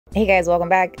Hey guys, welcome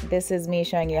back. This is me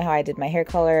showing you how I did my hair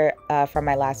color from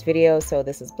my last video. So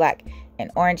this is black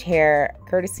and orange hair,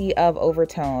 courtesy of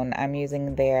Overtone. I'm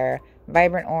using their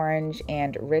vibrant orange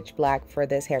and rich black for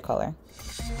this hair color.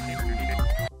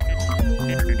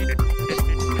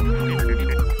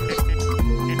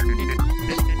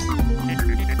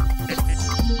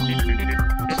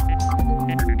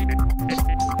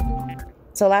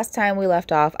 So last time we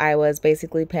left off, I was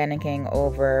basically panicking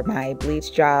over my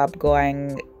bleach job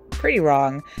going pretty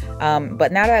wrong.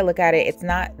 But now that I look at it, it's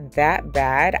not that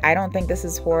bad. I don't think this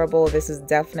is horrible. This is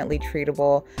definitely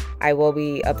treatable. I will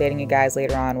be updating you guys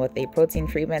later on with a protein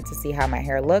treatment to see how my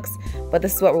hair looks. But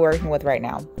this is what we're working with right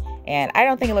now. And I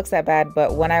don't think it looks that bad,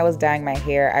 but when I was dyeing my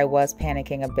hair, I was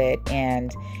panicking a bit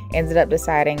and ended up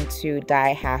deciding to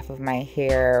dye half of my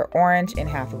hair orange and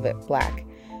half of it black.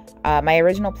 My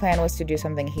original plan was to do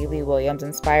something Hayley Williams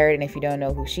inspired, and if you don't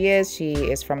know who she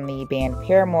is from the band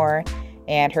Paramore,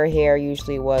 and her hair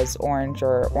usually was orange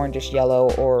or orangish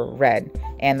yellow or red,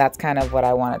 and that's kind of what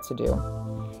I wanted to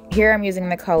do. Here I'm using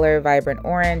the color Vibrant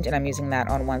Orange, and I'm using that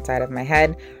on one side of my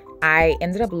head. I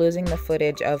ended up losing the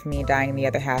footage of me dyeing the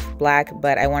other half black,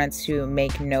 but I wanted to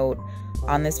make note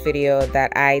on this video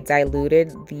that I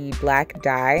diluted the black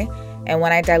dye, and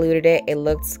when I diluted it, it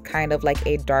looked kind of like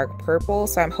a dark purple.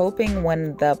 So I'm hoping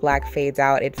when the black fades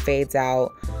out, it fades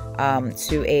out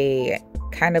to a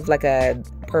kind of like a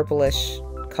purplish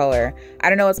color. I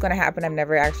don't know what's going to happen. I've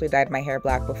never actually dyed my hair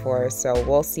black before, so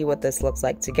we'll see what this looks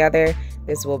like together.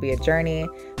 This will be a journey,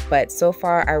 but so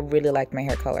far I really like my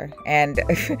hair color. And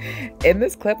in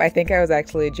this clip, I think I was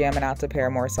actually jamming out to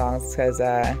Paramore songs because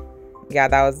yeah,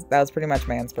 that was pretty much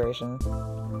my inspiration.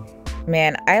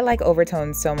 Man, I like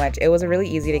Overtone so much. It was really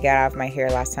easy to get out of my hair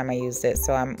last time I used it,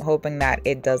 so I'm hoping that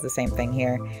it does the same thing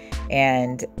here.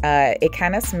 And it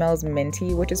kind of smells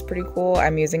minty, which is pretty cool.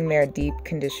 I'm using their deep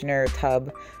conditioner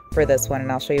tub for this one,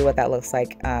 and I'll show you what that looks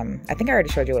like. I think I already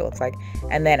showed you what it looks like.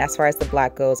 And then as far as the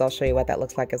black goes, I'll show you what that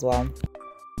looks like as well.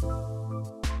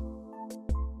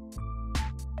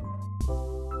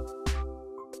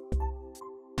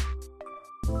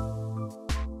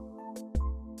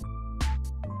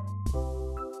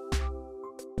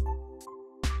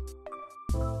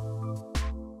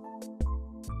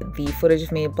 The footage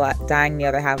of me dyeing the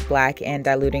other half black and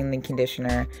diluting the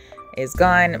conditioner is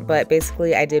gone, but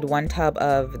basically I did one tub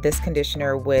of this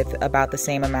conditioner with about the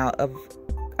same amount of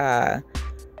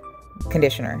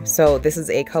conditioner. So this is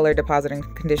a color depositing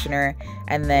conditioner,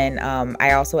 and then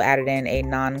I also added in a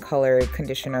non-colored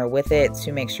conditioner with it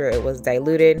to make sure it was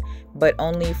diluted, but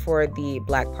only for the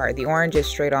black part. The orange is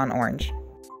straight on orange.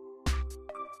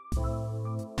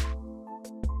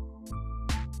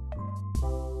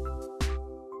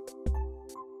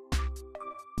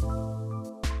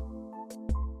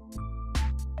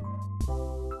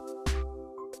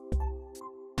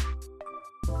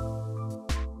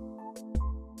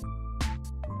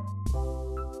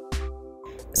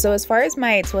 So as far as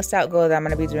my twist out glow that I'm going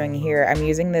to be doing here, I'm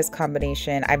using this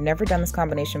combination. I've never done this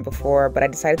combination before, but I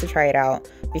decided to try it out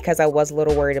because I was a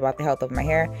little worried about the health of my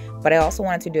hair, but I also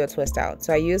wanted to do a twist out.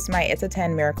 So I used my It's a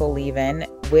 10 Miracle leave-in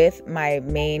with my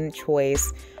main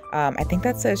choice. I think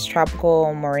that says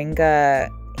Tropical Moringa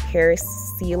hair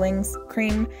sealing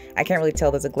cream. I can't really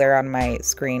tell, there's a glare on my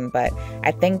screen, but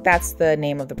I think that's the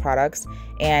name of the products,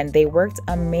 and they worked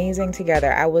amazing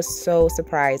together. I was so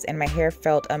surprised, and my hair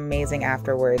felt amazing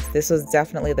afterwards. This was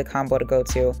definitely the combo to go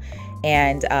to,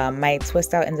 and my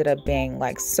twist out ended up being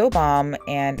like so bomb.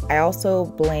 And I also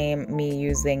blame me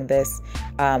using this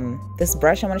this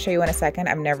brush I'm going to show you in a second.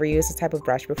 I've never used this type of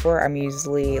brush before. I'm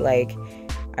usually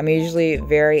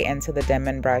very into the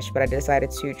Denman brush, but I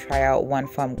decided to try out one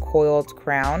from Coiled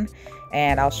Crown,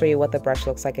 and I'll show you what the brush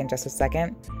looks like in just a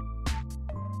second.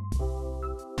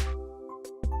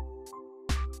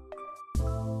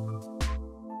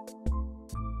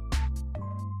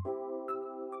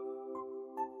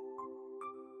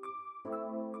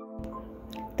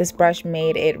 This brush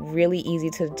made it really easy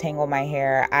to detangle my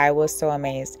hair. I was so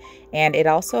amazed. And it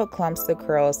also clumps the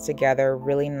curls together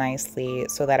really nicely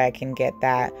so that I can get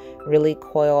that really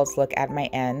coiled look at my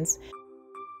ends.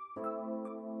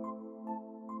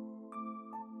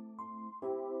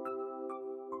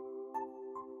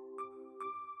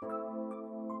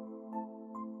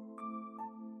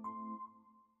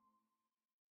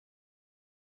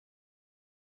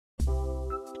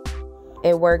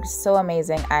 It worked so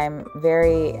amazing. I'm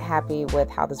very happy with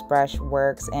how this brush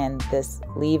works and this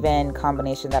leave-in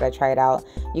combination that I tried out.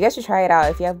 You guys should try it out.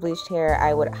 If you have bleached hair,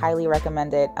 I would highly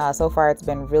recommend it. So far, it's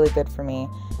been really good for me.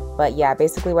 But yeah,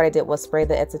 basically what I did was spray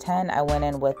the It's a 10. I went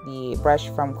in with the brush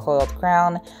from Coiled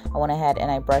Crown. I went ahead and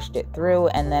I brushed it through,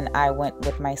 and then I went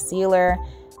with my sealer,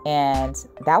 and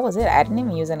that was it. I didn't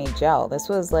even use any gel. This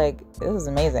was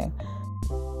amazing.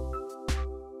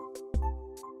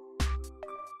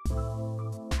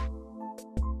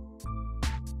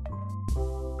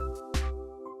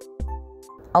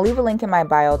 I'll leave a link in my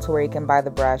bio to where you can buy the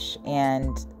brush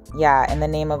and yeah, and the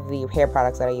name of the hair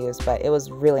products that I used, but it was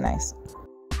really nice.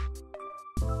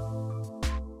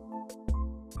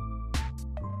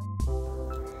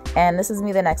 And this is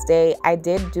me the next day. I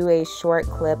did do a short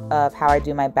clip of how I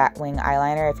do my Batwing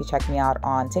eyeliner. If you check me out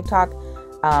on TikTok,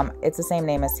 it's the same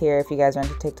name as here. If you guys are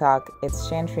into TikTok, it's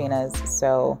Shantrina's.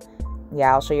 So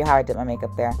yeah, I'll show you how I did my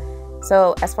makeup there.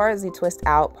 So as far as the twist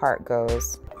out part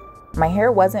goes, my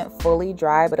hair wasn't fully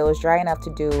dry, but it was dry enough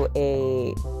to do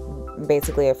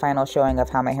basically a final showing of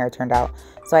how my hair turned out.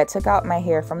 So I took out my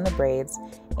hair from the braids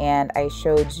and I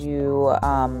showed you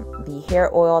the hair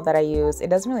oil that I use. It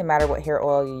doesn't really matter what hair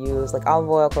oil you use, like olive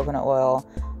oil, coconut oil,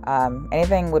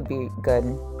 anything would be good.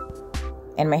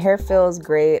 And my hair feels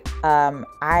great.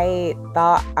 I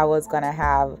thought I was gonna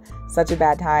have such a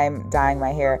bad time dyeing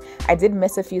my hair. I did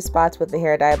miss a few spots with the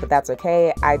hair dye, but that's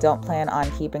okay. I don't plan on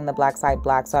keeping the black side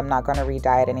black, so I'm not gonna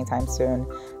re-dye it anytime soon.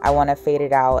 I wanna fade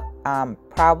it out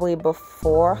probably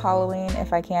before Halloween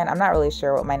if I can. I'm not really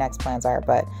sure what my next plans are,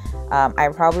 but I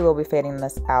probably will be fading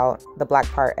this out, the black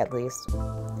part at least.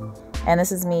 And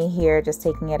this is me here just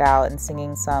taking it out and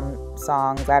singing some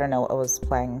songs. I don't know what was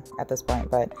playing at this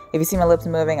point, but if you see my lips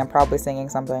moving, I'm probably singing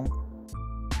something.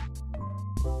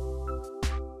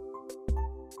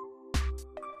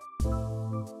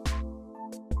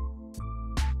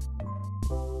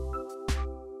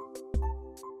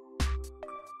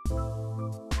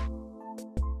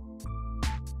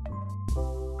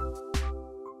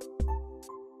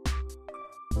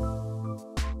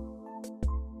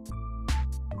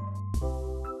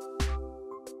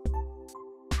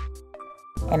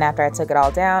 And after I took it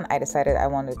all down, I decided I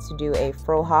wanted to do a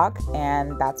fro hawk,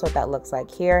 and that's what that looks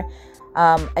like here.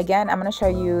 Again, I'm going to show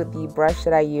you the brush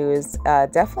that I used.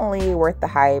 Definitely worth the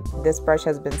hype. This brush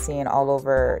has been seen all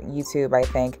over YouTube, I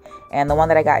think. And the one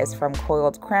that I got is from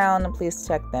Coiled Crown. Please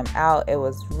check them out. It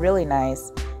was really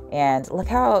nice. And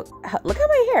look at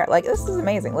my hair. Like, this is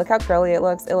amazing. Look how curly it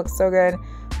looks. It looks so good.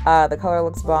 The color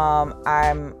looks bomb.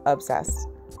 I'm obsessed.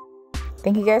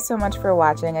 Thank you guys so much for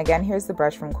watching. Again, here's the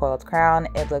brush from Coiled Crown.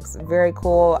 It looks very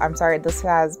cool. I'm sorry this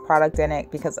has product in it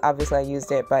because obviously I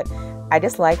used it, but I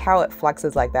just like how it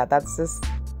flexes like that. That's just,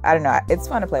 I don't know, it's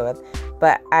fun to play with.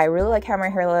 But I really like how my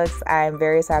hair looks. I'm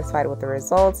very satisfied with the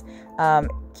results.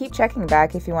 Keep checking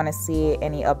back if you want to see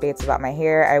any updates about my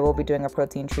hair. I will be doing a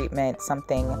protein treatment,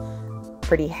 something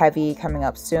pretty heavy coming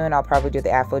up soon. I'll probably do the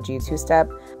Afro G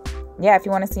 2-step. Yeah, if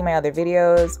you want to see my other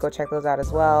videos, go check those out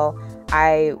as well.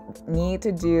 I need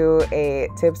to do a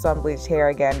tips on bleached hair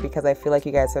again because I feel like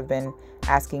you guys have been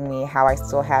asking me how I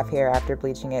still have hair after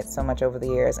bleaching it so much over the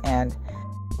years, and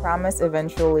I promise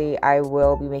eventually I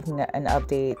will be making an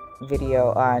update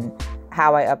video on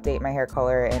how I update my hair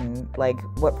color and like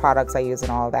what products I use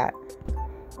and all of that.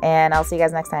 And I'll see you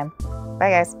guys next time. Bye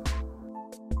guys.